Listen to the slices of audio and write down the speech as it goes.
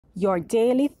Your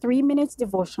daily 3 minutes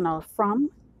devotional from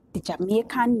the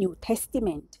Jamaican New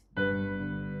Testament.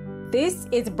 This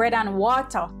is bread and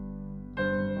water.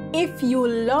 If you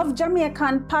love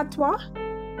Jamaican Patois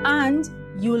and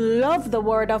you love the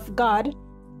Word of God,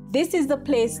 this is the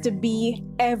place to be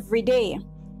every day.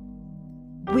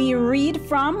 We read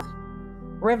from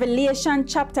Revelation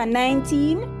chapter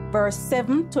 19, verse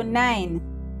 7 to 9.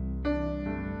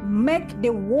 Make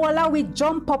the whole of we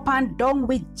jump up and down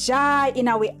with joy in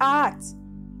our heart.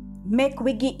 Make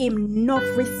we give him enough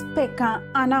respect and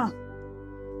honor.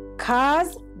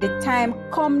 Cause the time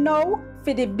come now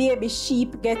for the baby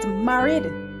sheep get married.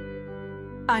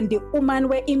 And the woman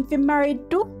where him fi married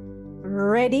to,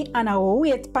 ready and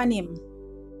wait upon him.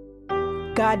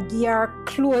 God give her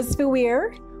clothes to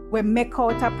wear, we make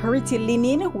out a pretty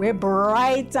linen, we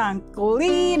bright and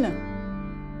clean.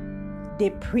 The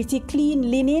pretty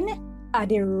clean linen are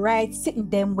the right sitting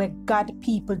them where God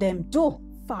people them do.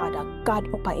 Father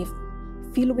God up if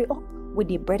fill we up with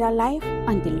the bread of life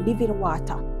and the living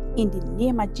water. In the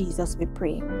name of Jesus we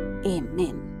pray.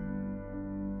 Amen.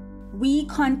 We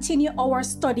continue our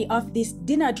study of this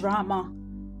dinner drama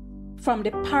from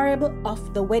the parable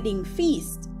of the wedding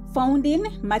feast, found in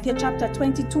Matthew chapter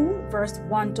 22, verse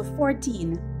 1 to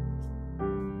 14.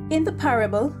 In the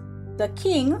parable, the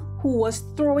king, who was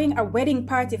throwing a wedding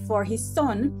party for his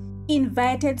son,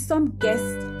 invited some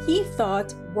guests he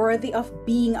thought worthy of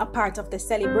being a part of the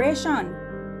celebration.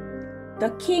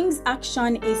 The king's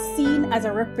action is seen as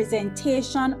a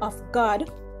representation of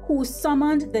God, who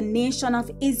summoned the nation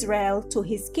of Israel to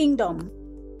his kingdom.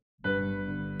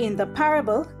 In the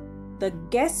parable, the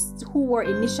guests who were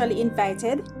initially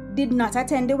invited did not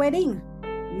attend the wedding,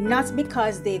 not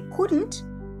because they couldn't,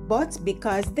 but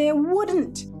because they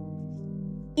wouldn't.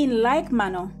 In like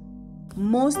manner,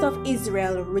 most of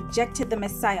Israel rejected the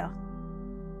Messiah.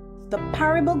 The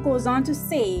parable goes on to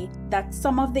say that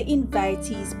some of the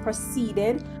invitees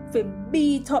proceeded to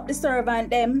beat up the servant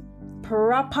them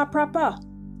proper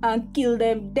and kill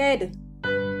them dead.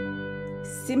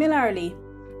 Similarly,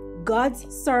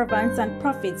 God's servants and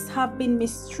prophets have been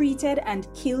mistreated and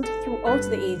killed throughout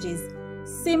the ages,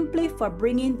 simply for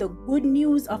bringing the good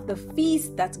news of the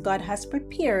feast that God has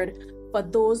prepared for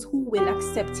those who will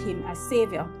accept him as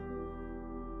Savior.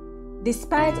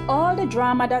 Despite all the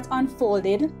drama that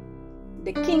unfolded,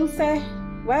 the king said,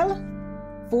 well,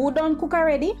 food done cook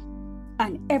already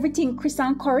and everything crisp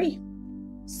and curry.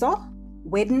 So,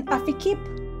 wedding have to keep.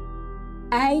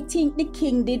 I think the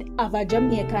king did have a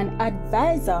Jamaican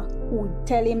advisor who would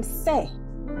tell him, say,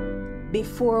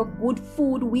 before good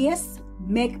food waste,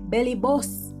 make belly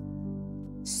bust.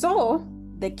 So,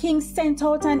 the king sent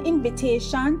out an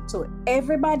invitation to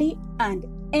everybody and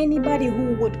anybody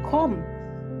who would come,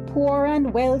 poor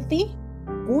and wealthy,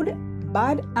 good,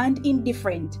 bad, and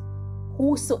indifferent,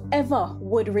 whosoever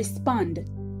would respond.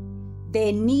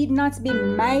 They need not be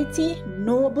mighty,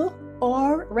 noble,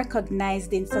 or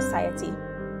recognized in society.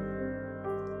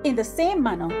 In the same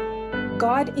manner,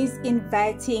 God is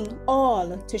inviting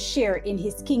all to share in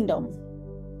his kingdom.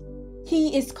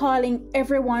 He is calling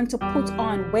everyone to put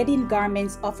on wedding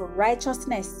garments of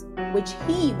righteousness, which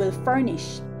he will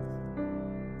furnish.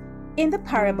 In the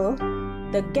parable,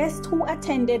 the guest who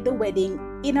attended the wedding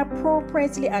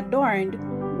inappropriately adorned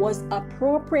was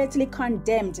appropriately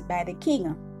condemned by the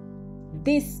king.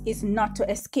 This is not to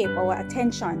escape our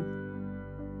attention.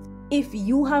 If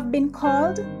you have been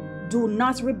called, do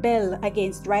not rebel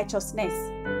against righteousness.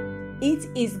 It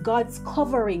is God's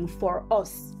covering for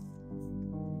us.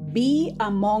 Be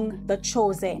among the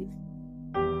chosen.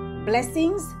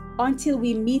 Blessings until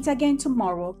we meet again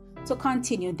tomorrow to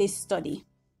continue this study.